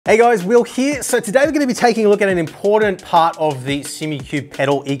Hey guys, Will here. So today we're going to be taking a look at an important part of the Simucube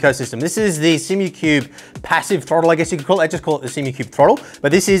pedal ecosystem. This is the Simucube passive throttle, I guess you could call it. I just call it the Simucube Throttle,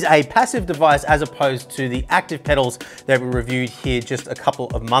 but this is a passive device as opposed to the ActivePedals that we reviewed here just a couple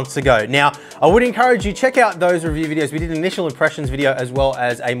of months ago. Now, I would encourage you, check out those review videos. We did an initial impressions video as well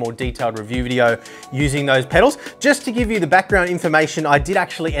as a more detailed review video using those pedals. Just to give you the background information, I did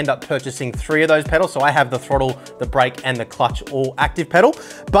actually end up purchasing 3 of those pedals. So I have the throttle, the brake, and the clutch all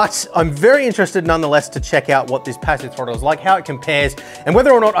ActivePedal. But I'm very interested nonetheless to check out what this passive throttle is like, how it compares, and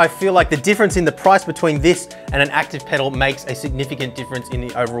whether or not I feel like the difference in the price between this and an ActivePedal makes a significant difference in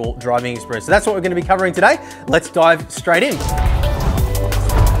the overall driving experience. So that's what we're going to be covering today. Let's dive straight in.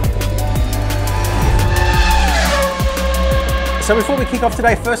 So before we kick off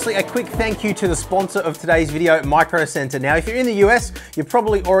today, firstly, a quick thank you to the sponsor of today's video, Micro Center. Now, if you're in the US, you're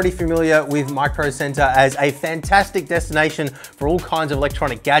probably already familiar with Micro Center as a fantastic destination for all kinds of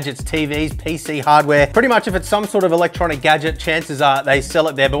electronic gadgets, TVs, PC hardware. Pretty much if it's some sort of electronic gadget, chances are they sell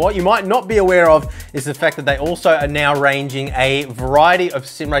it there. But what you might not be aware of is the fact that they also are now ranging a variety of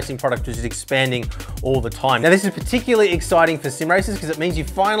sim racing products, which is expanding all the time. Now, this is particularly exciting for sim racers because it means you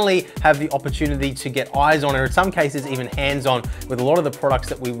finally have the opportunity to get eyes on, or in some cases even hands-on, with a lot of the products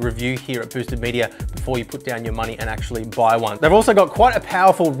that we review here at Boosted Media before you put down your money and actually buy one. They've also got quite a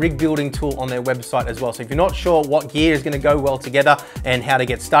powerful rig building tool on their website as well. So if you're not sure what gear is going to go well together and how to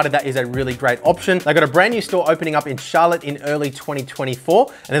get started, that is a really great option. They've got a brand new store opening up in Charlotte in early 2024.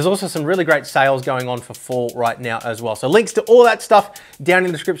 And there's also some really great sales going on for fall right now as well. So links to all that stuff down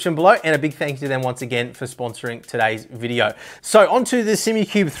in the description below, and a big thank you to them once again for sponsoring today's video. So onto the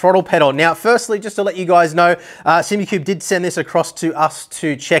Simucube throttle pedal. Now, firstly, just to let you guys know, Simucube did send this across to us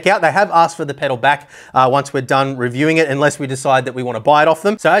to check out. They have asked for the pedal back once we're done reviewing it, unless we decide that we want to buy it off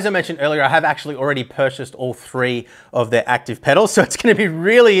them. So as I mentioned earlier, I have actually already purchased all 3 of their ActivePedals. So it's going to be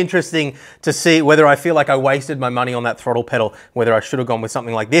really interesting to see whether I feel like I wasted my money on that throttle pedal, whether I should have gone with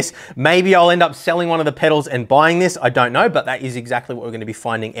something like this. Maybe I'll end up selling one of the pedals and buying this. I don't know, but that is exactly what we're going to be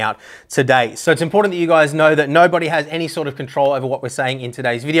finding out today. So it's important that you guys know that nobody has any sort of control over what we're saying in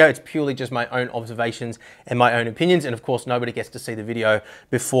today's video. It's purely just my own observations and my own opinions. And of course, nobody gets to see the video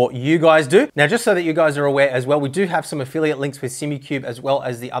before you guys do. Now, just so that you guys are aware as well, we do have some affiliate links with Simucube as well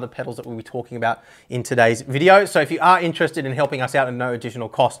as the other pedals that we'll be talking about in today's video. So if you are interested in helping us out at no additional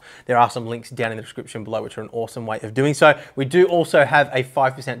cost, there are some links down in the description below, which are an awesome way of doing so. We do also have a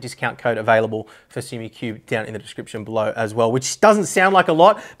 5% discount code available for Simucube down in the description below as well, which doesn't sound like a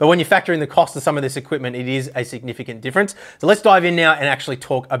lot, but when you factor in the cost of some of this equipment, it is a significant difference. So let's dive in now and actually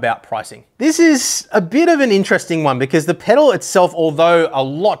talk about pricing. This is a bit of an interesting one because the pedal itself, although a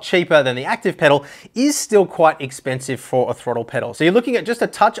lot cheaper than the ActivePedal, is still quite expensive for a throttle pedal. So you're looking at just a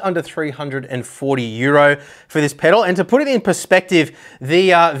touch under 340 euro for this pedal. And to put it in perspective, the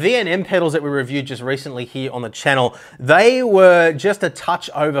VNM pedals that we reviewed just recently here on the channel, they were just a touch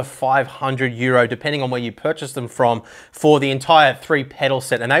over 500 euro, depending on where you purchased them from, for the entire 3 pedal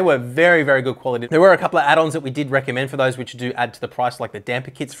set. And they were very, very good quality. There were a couple of add-ons that we did recommend for those, which do add to the price, like the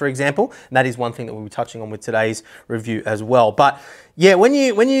damper kits, for example. And that is one thing that we'll be touching on with today's review as well. But yeah, when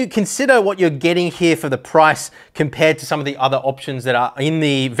you consider what you're getting here for the price compared to some of the other options that are in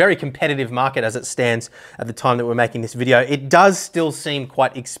the very competitive market as it stands at the time that we're making this video, it does still seem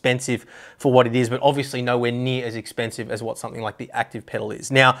quite expensive for what it is, but obviously nowhere near as expensive as what something like the ActivePedal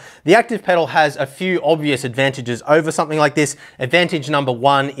is. Now, the ActivePedal has a few obvious advantages over something like this. Advantage number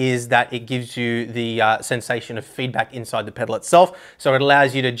 1 is that it gives you the sensation of feedback inside the pedal itself. So it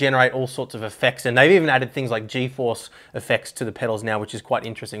allows you to generate all sorts of effects, and they've even added things like G-force effects to the pedals now, which is quite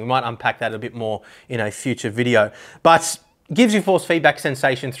interesting. We might unpack that a bit more in a future video, but gives you force feedback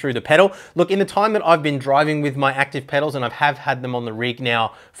sensation through the pedal. Look, in the time that I've been driving with my ActivePedals, and I have had them on the rig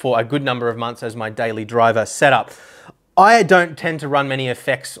now for a good number of months as my daily driver setup, I don't tend to run many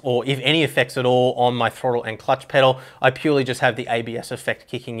effects, or if any effects at all, on my throttle and clutch pedal. I purely just have the ABS effect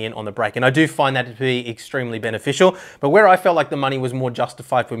kicking in on the brake, and I do find that to be extremely beneficial. But where I felt like the money was more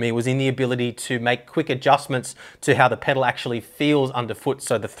justified for me was in the ability to make quick adjustments to how the pedal actually feels underfoot.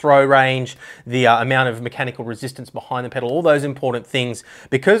 So the throw range, the amount of mechanical resistance behind the pedal, all those important things.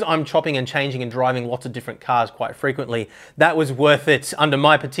 Because I'm chopping and changing and driving lots of different cars quite frequently, that was worth it under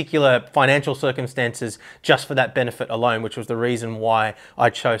my particular financial circumstances, just for that benefit alone. alone, which was the reason why I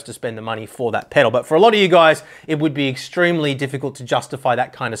chose to spend the money for that pedal. But for a lot of you guys, it would be extremely difficult to justify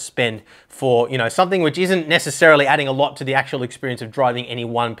that kind of spend for, you know, something which isn't necessarily adding a lot to the actual experience of driving any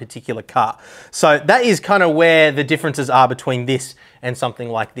one particular car. So that is kind of where the differences are between this and something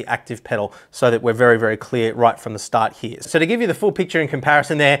like the ActivePedal, so that we're very, very clear right from the start here. So to give you the full picture in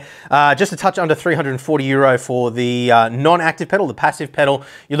comparison there, just a touch under 340 euro for the non-active pedal, the passive pedal.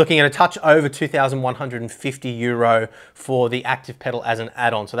 You're looking at a touch over 2,150 euro for the ActivePedal as an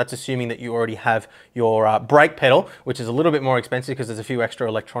add-on. So that's assuming that you already have your brake pedal, which is a little bit more expensive because there's a few extra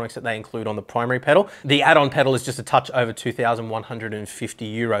electronics that they include on the primary pedal. The add-on pedal is just a touch over 2,150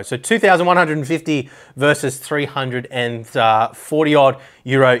 euro. So 2,150 versus 340 odd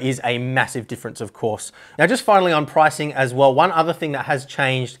euro is a massive difference, of course. Now, just finally on pricing as well, one other thing that has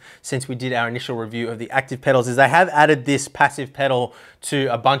changed since we did our initial review of the ActivePedals is they have added this passive pedal to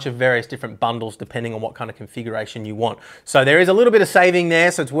a bunch of various different bundles depending on what kind of configuration you want. So there is a little bit of saving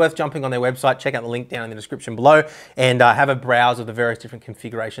there, so it's worth jumping on their website. Check out the link down in the description below and have a browse of the various different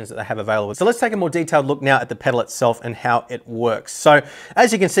configurations that they have available. So let's take a more detailed look now at the pedal itself and how it works. So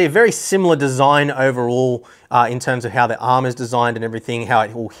as you can see, a very similar design overall in terms of how the arm is designed and everything, how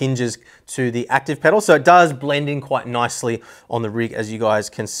it all hinges to the ActivePedal. So it does blend in quite nicely on the rig, as you guys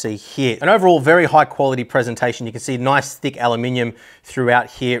can see here. An overall very high quality presentation. You can see nice thick aluminium throughout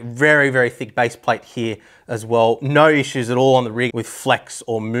here, very, very thick base plate here as well. No issues at all on the rig with flex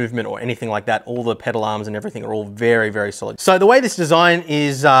or movement or anything like that. All the pedal arms and everything are all very, very solid. So the way this design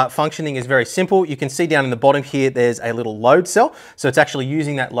is functioning is very simple. You can see down in the bottom here, there's a little load cell. So it's actually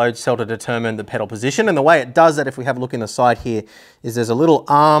using that load cell to determine the pedal position. And the way it does that, if we have a look in the side here, is there's a little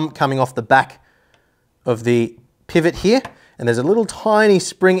arm coming off the back of the pivot here. And there's a little tiny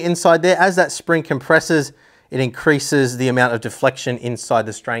spring inside there. As that spring compresses, it increases the amount of deflection inside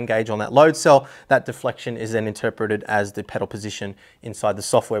the strain gauge on that load cell. That deflection is then interpreted as the pedal position inside the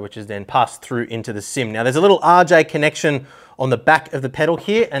software, which is then passed through into the sim. Now there's a little RJ connection on the back of the pedal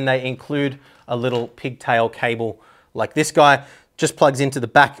here, and they include a little pigtail cable like this guy. Just plugs into the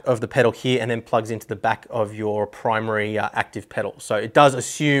back of the pedal here and then plugs into the back of your primary active pedal. So it does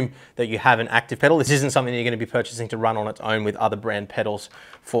assume that you have an active pedal. This isn't something you're going to be purchasing to run on its own with other brand pedals,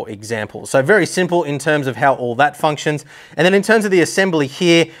 for example. So very simple in terms of how all that functions. And then in terms of the assembly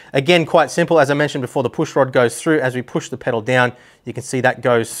here, again, quite simple. As I mentioned before, the push rod goes through. As we push the pedal down, you can see that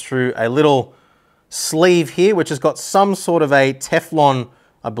goes through a little sleeve here, which has got some sort of a Teflon,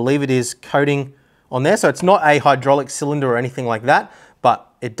 I believe it is, coating on there. So it's not a hydraulic cylinder or anything like that,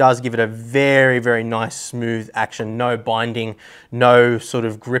 but it does give it a very, very nice smooth action, no binding, no sort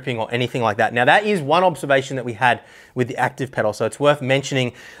of gripping or anything like that. Now that is one observation that we had with the ActivePedal, so it's worth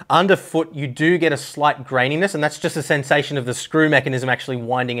mentioning. Underfoot, you do get a slight graininess, and that's just a sensation of the screw mechanism actually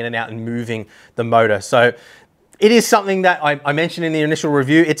winding in and out and moving the motor. So it is something that I mentioned in the initial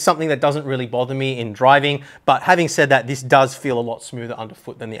review. It's something that doesn't really bother me in driving, but having said that, this does feel a lot smoother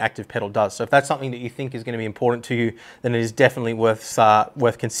underfoot than the ActivePedal does. So if that's something that you think is going to be important to you, then it is definitely worth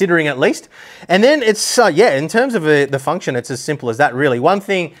considering at least. And then it's, yeah, in terms of the function, it's as simple as that really. One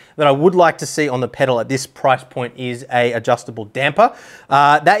thing that I would like to see on the pedal at this price point is a adjustable damper.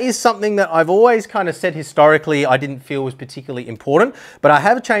 That is something that I've always kind of said historically I didn't feel was particularly important, but I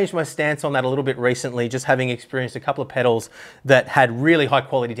have changed my stance on that a little bit recently, just having experienced a couple of pedals that had really high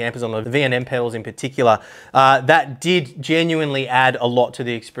quality dampers on the V&M pedals in particular. That did genuinely add a lot to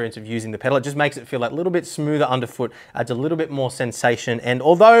the experience of using the pedal. It just makes it feel like a little bit smoother underfoot, adds a little bit more sensation. And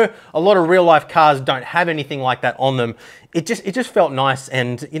although a lot of real life cars don't have anything like that on them, it just felt nice,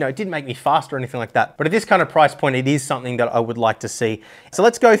 and you know, it didn't make me fast or anything like that. But at this kind of price point, it is something that I would like to see. So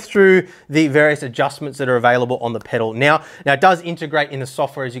let's go through the various adjustments that are available on the pedal. Now it does integrate in the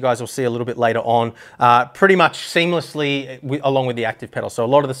software, as you guys will see a little bit later on, pretty much seamlessly along with the ActivePedal. So a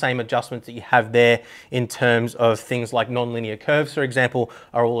lot of the same adjustments that you have there in terms of things like non-linear curves, for example,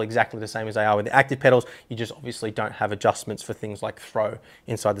 are all exactly the same as they are with the ActivePedals. You just obviously don't have adjustments for things like throw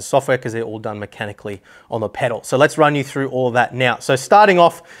inside the software because they're all done mechanically on the pedal. So let's run you through all of that now. So starting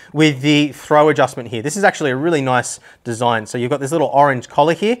off with the throw adjustment here. This is actually a really nice design. So you've got this little orange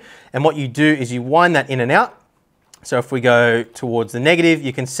collar here, and what you do is you wind that in and out. So if we go towards the negative,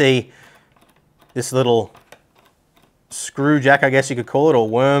 you can see this little screw jack, I guess you could call it, or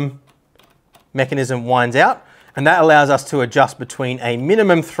worm mechanism winds out, and that allows us to adjust between a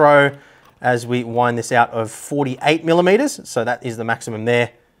minimum throw as we wind this out of 48 millimeters. So that is the maximum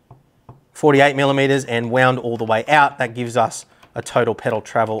there. 48 millimeters, and wound all the way out, that gives us a total pedal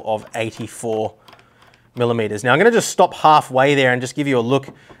travel of 84 millimeters. Now I'm going to just stop halfway there and just give you a look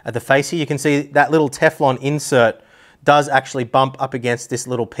at the face here. You can see that little Teflon insert does actually bump up against this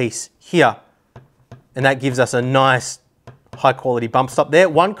little piece here. And that gives us a nice high quality bump stop there.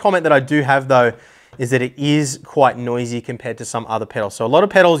 One comment that I do have though is that it is quite noisy compared to some other pedals. So a lot of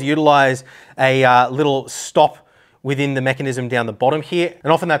pedals utilize a little stop within the mechanism down the bottom here.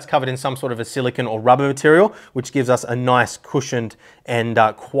 And often that's covered in some sort of a silicone or rubber material, which gives us a nice cushioned and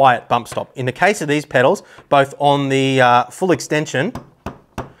quiet bump stop. In the case of these pedals, both on the full extension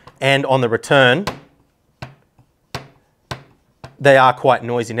and on the return, they are quite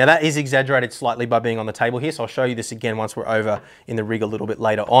noisy. Now that is exaggerated slightly by being on the table here, so I'll show you this again once we're over in the rig a little bit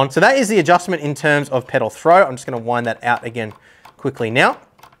later on. So that is the adjustment in terms of pedal throw. I'm just gonna wind that out again quickly now.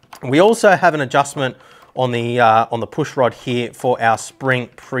 We also have an adjustment on the push rod here for our spring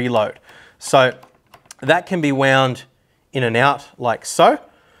preload. So that can be wound in and out like so.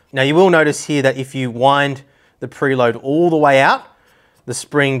 Now you will notice here that if you wind the preload all the way out, the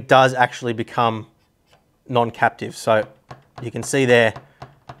spring does actually become non-captive. So you can see there,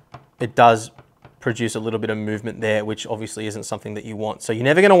 it does produce a little bit of movement there, which obviously isn't something that you want. So you're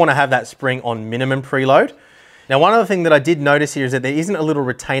never gonna wanna have that spring on minimum preload. Now, one other thing that I did notice here is that there isn't a little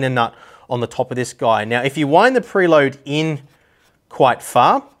retainer nut on the top of this guy. Now, if you wind the preload in quite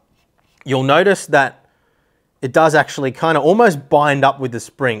far, you'll notice that it does actually kind of almost bind up with the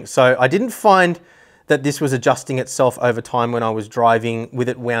spring. So I didn't find that this was adjusting itself over time when I was driving with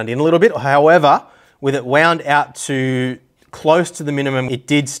it wound in a little bit. However, with it wound out to close to the minimum, it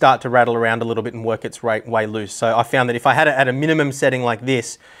did start to rattle around a little bit and work its way loose. So I found that if I had it at a minimum setting like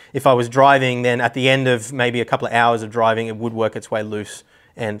this, if I was driving, then at the end of maybe a couple of hours of driving, it would work its way loose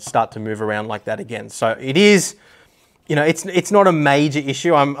and start to move around like that again. So it is, you know, it's not a major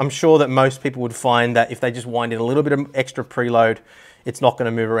issue. I'm sure that most people would find that if they just wind in a little bit of extra preload, it's not going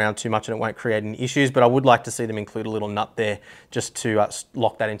to move around too much and it won't create any issues, but I would like to see them include a little nut there just to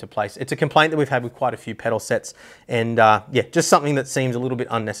lock that into place. It's a complaint that we've had with quite a few pedal sets, and yeah, just something that seems a little bit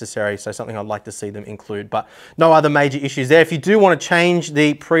unnecessary, so something I'd like to see them include, but no other major issues there. If you do want to change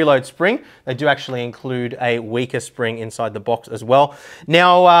the preload spring, they do actually include a weaker spring inside the box as well.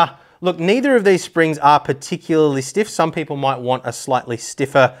 Now, look, neither of these springs are particularly stiff. Some people might want a slightly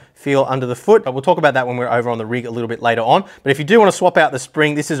stiffer feel under the foot, but we'll talk about that when we're over on the rig a little bit later on. But if you do want to swap out the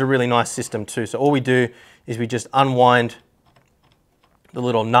spring, this is a really nice system too. So all we do is we just unwind the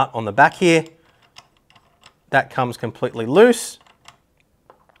little nut on the back here. That comes completely loose.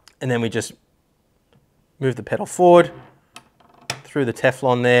 And then we just move the pedal forward through the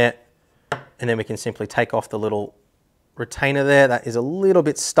Teflon there. And then we can simply take off the little retainer there. That is a little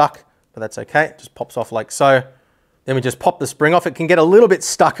bit stuck, but that's okay. It just pops off like so. Then we just pop the spring off. It can get a little bit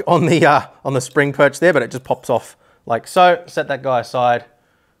stuck on the spring perch there, but it just pops off like so. Set that guy aside,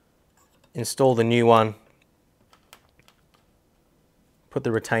 install the new one, put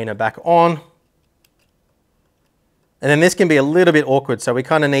the retainer back on. And then this can be a little bit awkward, so we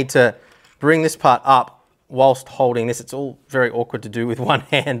kind of need to bring this part up whilst holding this. It's all very awkward to do with one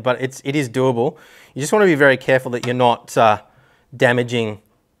hand, but it is doable. You just want to be very careful that you're not damaging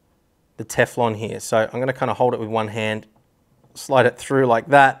the Teflon here. So I'm going to kind of hold it with one hand, slide it through like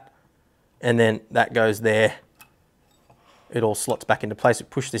that, and then that goes there. It all slots back into place. We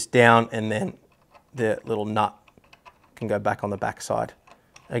push this down, and then the little nut can go back on the back side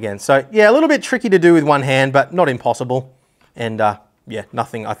again. So yeah, a little bit tricky to do with one hand, but not impossible. And yeah,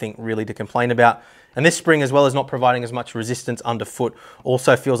 nothing I think really to complain about. And this spring, as well as not providing as much resistance underfoot,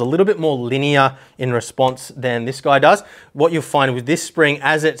 also feels a little bit more linear in response than this guy does. What you'll find with this spring,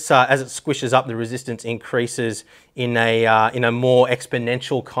 as it squishes up, the resistance increases in a more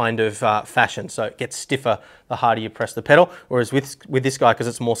exponential kind of fashion. So it gets stiffer the harder you press the pedal. Whereas with this guy, because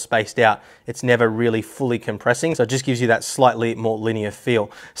it's more spaced out, it's never really fully compressing. So it just gives you that slightly more linear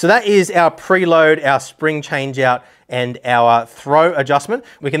feel. So that is our preload, our spring change out, and our throw adjustment.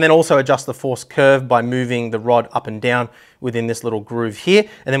 We can then also adjust the force curve by moving the rod up and down within this little groove here.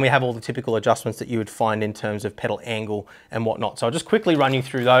 And then we have all the typical adjustments that you would find in terms of pedal angle and whatnot. So I'll just quickly run you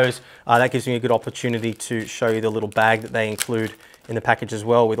through those. That gives me a good opportunity to show you the little bag that they include in the package as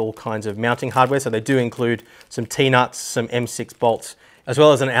well, with all kinds of mounting hardware. So they do include some T-nuts, some M6 bolts, as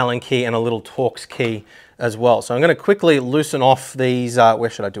well as an Allen key and a little Torx key as well. So I'm going to quickly loosen off these. Where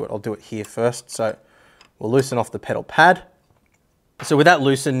should I do it? I'll do it here first. So we'll loosen off the pedal pad. So with that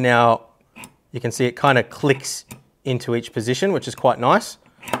loosened now, you can see it kind of clicks into each position, which is quite nice.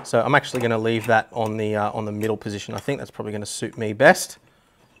 So I'm actually going to leave that on the middle position. I think that's probably going to suit me best.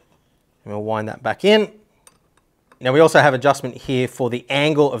 And we'll wind that back in. Now we also have adjustment here for the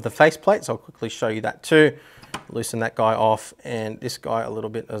angle of the faceplate, so I'll quickly show you that too. Loosen that guy off and this guy a little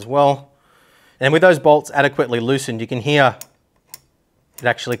bit as well. And with those bolts adequately loosened, you can hear it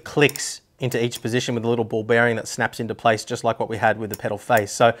actually clicks into each position with a little ball bearing that snaps into place, just like what we had with the pedal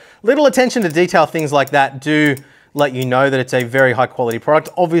face. So little attention to detail, things like that do let you know that it's a very high quality product.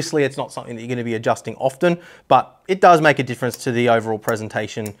 Obviously, it's not something that you're going to be adjusting often, but it does make a difference to the overall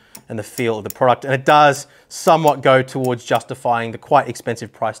presentation and the feel of the product. And it does somewhat go towards justifying the quite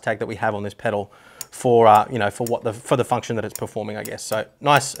expensive price tag that we have on this pedal for, you know, for the function that it's performing, I guess. So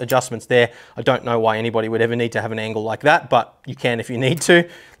nice adjustments there. I don't know why anybody would ever need to have an angle like that, but you can if you need to.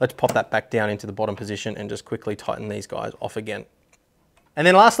 Let's pop that back down into the bottom position and just quickly tighten these guys off again. And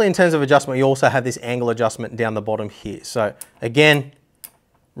then lastly, in terms of adjustment, you also have this angle adjustment down the bottom here. So again,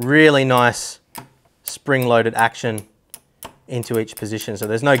 really nice spring-loaded action into each position. So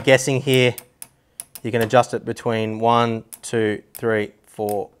there's no guessing here. You can adjust it between 1, 2, 3,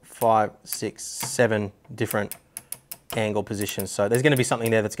 4, 5, 6, 7 different angle positions. So there's going to be something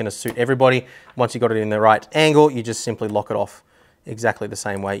there that's going to suit everybody. Once you got it in the right angle, you just simply lock it off exactly the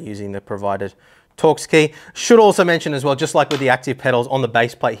same way using the provided Torx key. Should also mention as well, just like with the ActivePedals, on the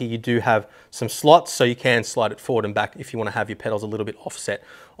base plate here, you do have some slots, so you can slide it forward and back if you want to have your pedals a little bit offset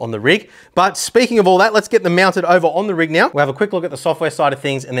on the rig. But speaking of all that, let's get them mounted over on the rig now. We'll have a quick look at the software side of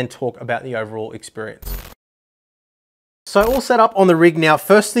things and then talk about the overall experience. So all set up on the rig now.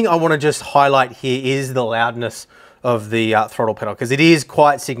 First thing I want to just highlight here is the loudness of the throttle pedal, because it is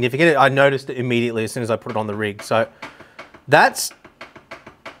quite significant. I noticed it immediately as soon as I put it on the rig. So that's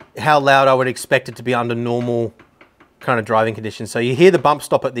how loud I would expect it to be under normal kind of driving conditions. So you hear the bump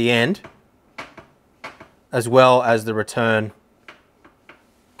stop at the end, as well as the return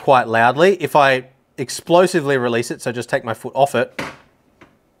quite loudly. If I explosively release it, so just take my foot off it,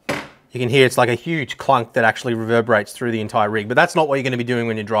 you can hear it's like a huge clunk that actually reverberates through the entire rig. But that's not what you're going to be doing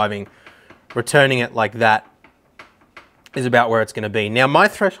when you're driving. Returning it like that is about where it's going to be. Now, my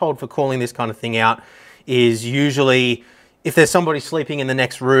threshold for calling this kind of thing out is usually if there's somebody sleeping in the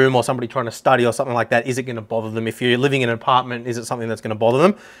next room or somebody trying to study or something like that, is it going to bother them? If you're living in an apartment, is it something that's going to bother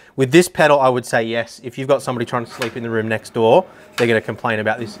them? With this pedal, I would say yes. If you've got somebody trying to sleep in the room next door, they're going to complain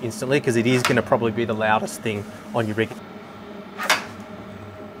about this instantly, because it is going to probably be the loudest thing on your rig.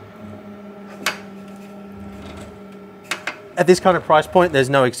 At this kind of price point, there's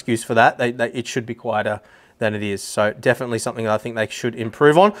no excuse for that. It should be quieter than it is. So definitely something that I think they should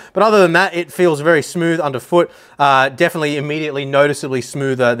improve on. But other than that, it feels very smooth underfoot. Definitely immediately noticeably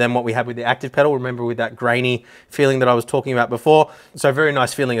smoother than what we had with the ActivePedal. Remember, with that grainy feeling that I was talking about before. So very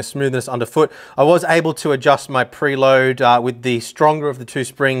nice feeling of smoothness underfoot. I was able to adjust my preload with the stronger of the two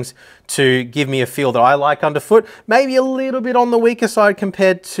springs to give me a feel that I like underfoot. Maybe a little bit on the weaker side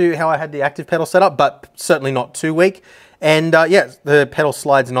compared to how I had the ActivePedal set up, but certainly not too weak. And yeah, the pedal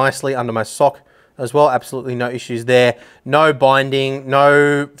slides nicely under my sock as well. Absolutely no issues there. No binding,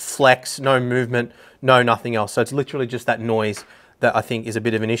 no flex, no movement, no nothing else. So it's literally just that noise that I think is a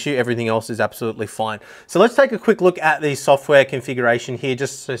bit of an issue. Everything else is absolutely fine. So let's take a quick look at the software configuration here,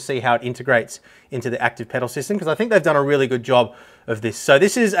 just to see how it integrates into the ActivePedal system, because I think they've done a really good job of this. So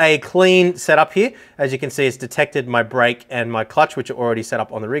this is a clean setup here. As you can see, it's detected my brake and my clutch, which are already set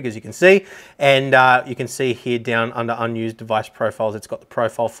up on the rig, as you can see. And you can see here down under unused device profiles, it's got the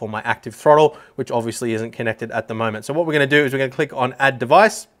profile for my ActiveThrottle, which obviously isn't connected at the moment. So what we're going to do is we're going to click on Add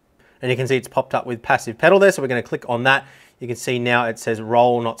Device, and you can see it's popped up with passive pedal there. So we're going to click on that. You can see now it says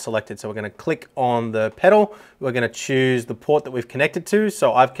roll not selected. So we're going to click on the pedal. We're going to choose the port that we've connected to.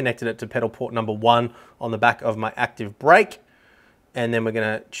 So I've connected it to pedal port number 1 on the back of my active brake. And then we're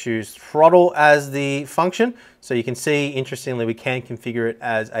going to choose throttle as the function. So you can see, interestingly, we can configure it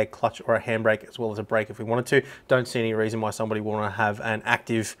as a clutch or a handbrake as well as a brake if we wanted to. Don't see any reason why somebody would want to have an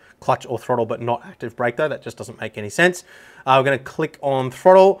active clutch or throttle but not active brake though. That just doesn't make any sense. We're going to click on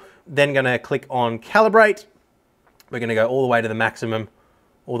throttle, then going to click on calibrate. We're going to go all the way to the maximum,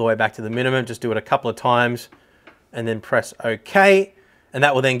 all the way back to the minimum. Just do it a couple of times and then press OK. And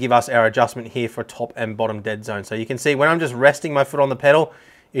that will then give us our adjustment here for top and bottom dead zone. So you can see when I'm just resting my foot on the pedal,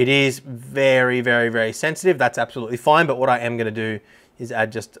 it is very, very, very sensitive. That's absolutely fine. But what I am going to do is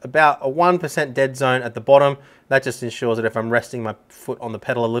add just about a 1% dead zone at the bottom. That just ensures that if I'm resting my foot on the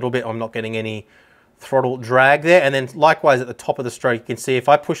pedal a little bit, I'm not getting any throttle drag there. And then likewise at the top of the stroke, you can see if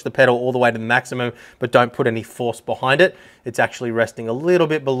I push the pedal all the way to the maximum but don't put any force behind it, it's actually resting a little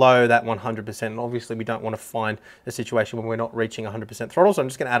bit below that 100%. And obviously we don't want to find a situation when we're not reaching 100% throttle. So I'm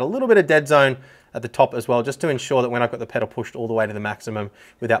just going to add a little bit of dead zone at the top as well, just to ensure that when I've got the pedal pushed all the way to the maximum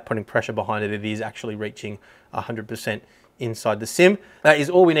without putting pressure behind it, it is actually reaching 100% inside the sim. That is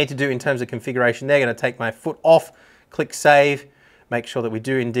all we need to do in terms of configuration. They're going to take my foot off, click save, make sure that we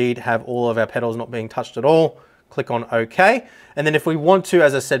do indeed have all of our pedals not being touched at all. Click on OK. And then if we want to,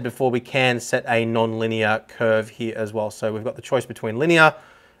 as I said before, we can set a non-linear curve here as well. So we've got the choice between linear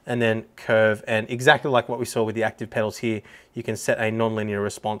and then curve. And exactly like what we saw with the ActivePedals here, you can set a non-linear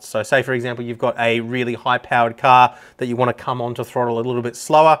response. So say for example, you've got a really high powered car that you want to come onto throttle a little bit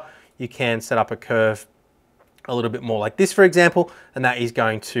slower, you can set up a curve a little bit more like this, for example, and that is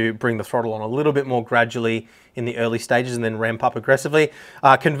going to bring the throttle on a little bit more gradually in the early stages and then ramp up aggressively.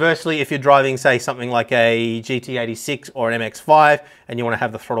 Conversely, if you're driving, say, something like a GT86 or an MX-5 and you want to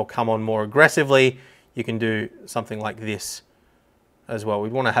have the throttle come on more aggressively, you can do something like this as well. We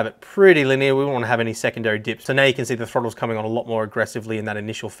want to have it pretty linear. We don't want to have any secondary dips. So now you can see the throttle's coming on a lot more aggressively in that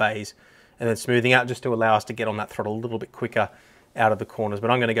initial phase and then smoothing out just to allow us to get on that throttle a little bit quicker out of the corners.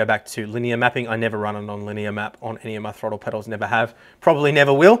 But I'm going to go back to linear mapping. I never run a non-linear map on any of my throttle pedals, never have, probably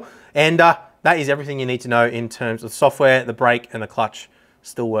never will. And that is everything you need to know in terms of software. The brake and the clutch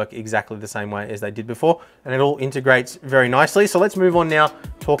still work exactly the same way as they did before, and it all integrates very nicely. So let's move on now,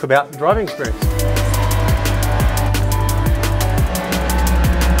 talk about the driving experience.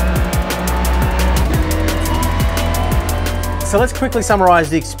 So let's quickly summarize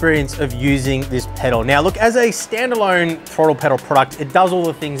the experience of using this pedal. Now look, as a standalone throttle pedal product, it does all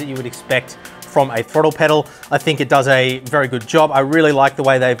the things that you would expect from a throttle pedal. I think it does a very good job. I really like the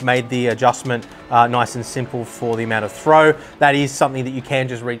way they've made the adjustment nice and simple for the amount of throw. That is something that you can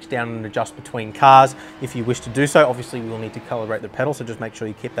just reach down and adjust between cars if you wish to do so. Obviously, we will need to calibrate the pedal, so just make sure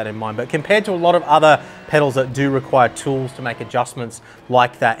you keep that in mind. But compared to a lot of other pedals that do require tools to make adjustments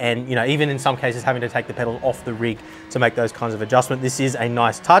like that, and even in some cases having to take the pedal off the rig to make those kinds of adjustments, this is a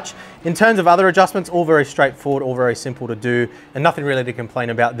nice touch. In terms of other adjustments, all very straightforward, all very simple to do, and nothing really to complain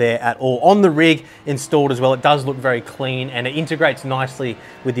about there at all. On the rig installed as well, it does look very clean and it integrates nicely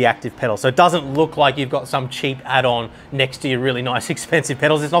with the ActivePedal. So it doesn't look like you've got some cheap add-on next to your really nice expensive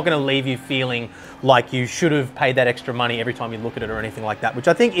pedals. It's not going to leave you feeling like you should have paid that extra money every time you look at it or anything like that, which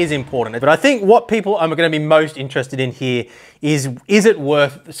I think is important. But I think what people are going to be most interested in here is it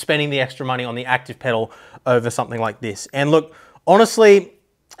worth spending the extra money on the ActivePedal over something like this? And look, honestly,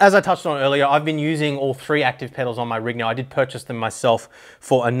 as I touched on earlier, I've been using all 3 ActivePedals on my rig now. I did purchase them myself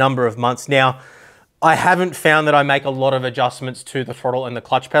for a number of months now. I haven't found that I make a lot of adjustments to the throttle and the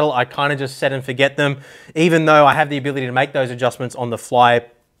clutch pedal. I kind of just set and forget them, even though I have the ability to make those adjustments on the fly.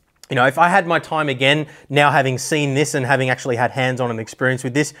 If I had my time again, now having seen this and having actually had hands-on and experience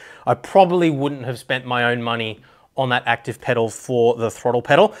with this, I probably wouldn't have spent my own money on that ActivePedal for the throttle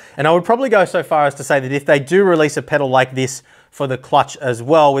pedal. And I would probably go so far as to say that if they do release a pedal like this for the clutch as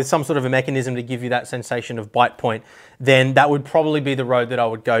well, with some sort of a mechanism to give you that sensation of bite point, then that would probably be the road that I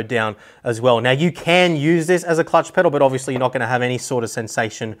would go down as well. Now you can use this as a clutch pedal, but obviously you're not going to have any sort of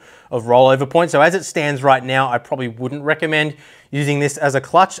sensation of rollover point. So as it stands right now, I probably wouldn't recommend using this as a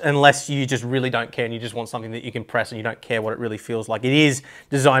clutch unless you just really don't care and you just want something that you can press and you don't care what it really feels like. It is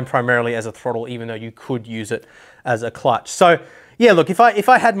designed primarily as a throttle, even though you could use it as a clutch. So yeah, look, if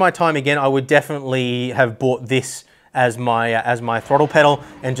I had my time again, I would definitely have bought this as my throttle pedal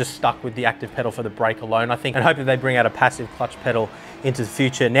and just stuck with the ActivePedal for the brake alone, I think, and hope that they bring out a passive clutch pedal into the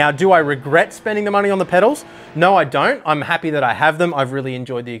future. Now, do I regret spending the money on the pedals? No, I don't. I'm happy that I have them. I've really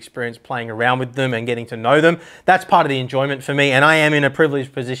enjoyed the experience playing around with them and getting to know them. That's part of the enjoyment for me, and I am in a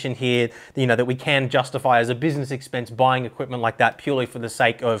privileged position here, that we can justify as a business expense buying equipment like that purely for the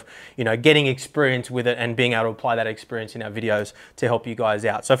sake of, getting experience with it and being able to apply that experience in our videos to help you guys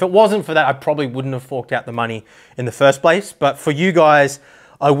out. So if it wasn't for that, I probably wouldn't have forked out the money in the first place. But for you guys,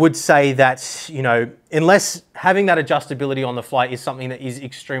 I would say that, unless having that adjustability on the fly is something that is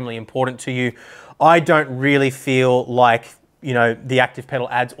extremely important to you, I don't really feel like, the ActivePedal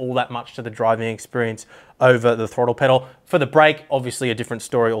adds all that much to the driving experience over the throttle pedal. For the brake, obviously a different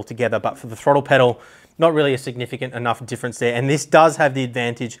story altogether, but for the throttle pedal, not really a significant enough difference there. And this does have the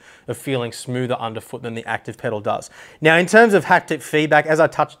advantage of feeling smoother underfoot than the ActivePedal does. Now, in terms of haptic feedback, as I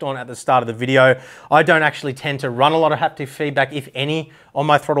touched on at the start of the video, I don't actually tend to run a lot of haptic feedback, if any, on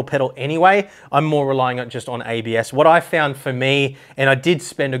my throttle pedal anyway. I'm more relying on just on ABS. What I found for me, and I did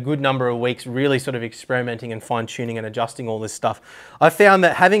spend a good number of weeks really sort of experimenting and fine tuning and adjusting all this stuff, I found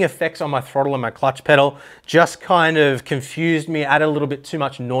that having effects on my throttle and my clutch pedal just kind of confused me, added a little bit too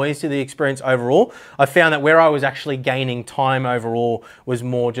much noise to the experience overall. I found that where I was actually gaining time overall was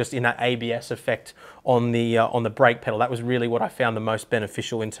more just in that ABS effect on the brake pedal. That was really what I found the most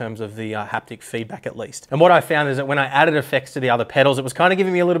beneficial in terms of the haptic feedback, at least. And what I found is that when I added effects to the other pedals, it was kind of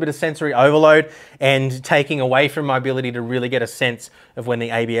giving me a little bit of sensory overload and taking away from my ability to really get a sense of when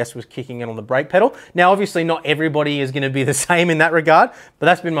the ABS was kicking in on the brake pedal. Now, obviously not everybody is going to be the same in that regard, but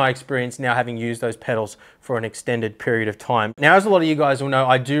that's been my experience now having used those pedals for an extended period of time. Now, as a lot of you guys will know,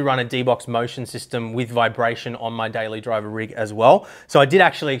 I do run a D-Box motion system with vibration on my daily driver rig as well. So I did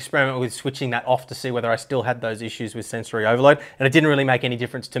actually experiment with switching that off to see see whether I still had those issues with sensory overload, and it didn't really make any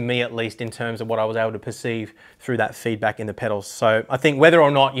difference to me, at least in terms of what I was able to perceive through that feedback in the pedals. So I think whether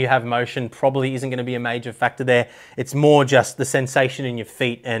or not you have motion probably isn't going to be a major factor there. It's more just the sensation in your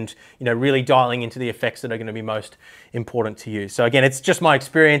feet and, you know, really dialing into the effects that are going to be most important to you. So again, it's just my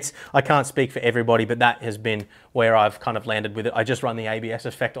experience. I can't speak for everybody, but that has been where I've kind of landed with it. I just run the ABS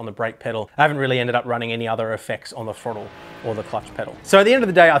effect on the brake pedal. I haven't really ended up running any other effects on the throttle or the clutch pedal. So at the end of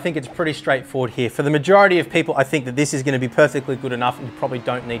the day, I think it's pretty straightforward here. For the majority of people, I think that this is going to be perfectly good enough, and you probably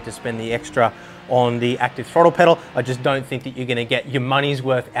don't need to spend the extra on the active throttle pedal. I just don't think that you're going to get your money's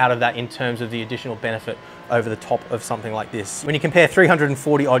worth out of that in terms of the additional benefit over the top of something like this. When you compare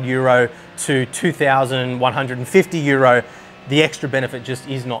 340 odd euro to 2,150 euro, the extra benefit just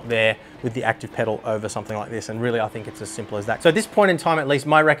is not there with the ActivePedal over something like this. And really, I think it's as simple as that. So at this point in time, at least,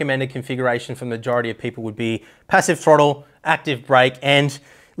 my recommended configuration for the majority of people would be passive throttle, active brake, and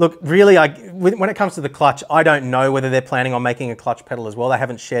look, really, when it comes to the clutch, I don't know whether they're planning on making a clutch pedal as well. They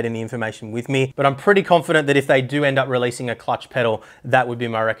haven't shared any information with me, but I'm pretty confident that if they do end up releasing a clutch pedal, that would be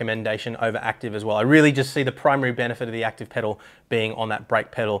my recommendation over active as well. I really just see the primary benefit of the active pedal being on that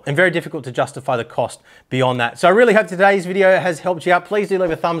brake pedal, and very difficult to justify the cost beyond that. So I really hope today's video has helped you out. Please do leave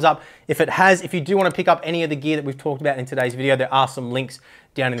a thumbs up if it has. If you do want to pick up any of the gear that we've talked about in today's video, there are some links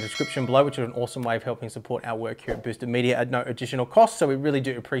down in the description below, which is an awesome way of helping support our work here at Boosted Media at no additional cost. So we really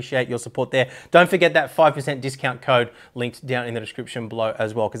do appreciate your support there. Don't forget that 5% discount code linked down in the description below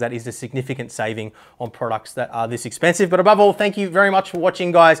as well, because that is a significant saving on products that are this expensive. But above all, thank you very much for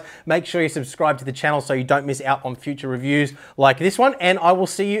watching, guys. Make sure you subscribe to the channel so you don't miss out on future reviews like this one, and I will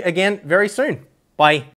see you again very soon. Bye.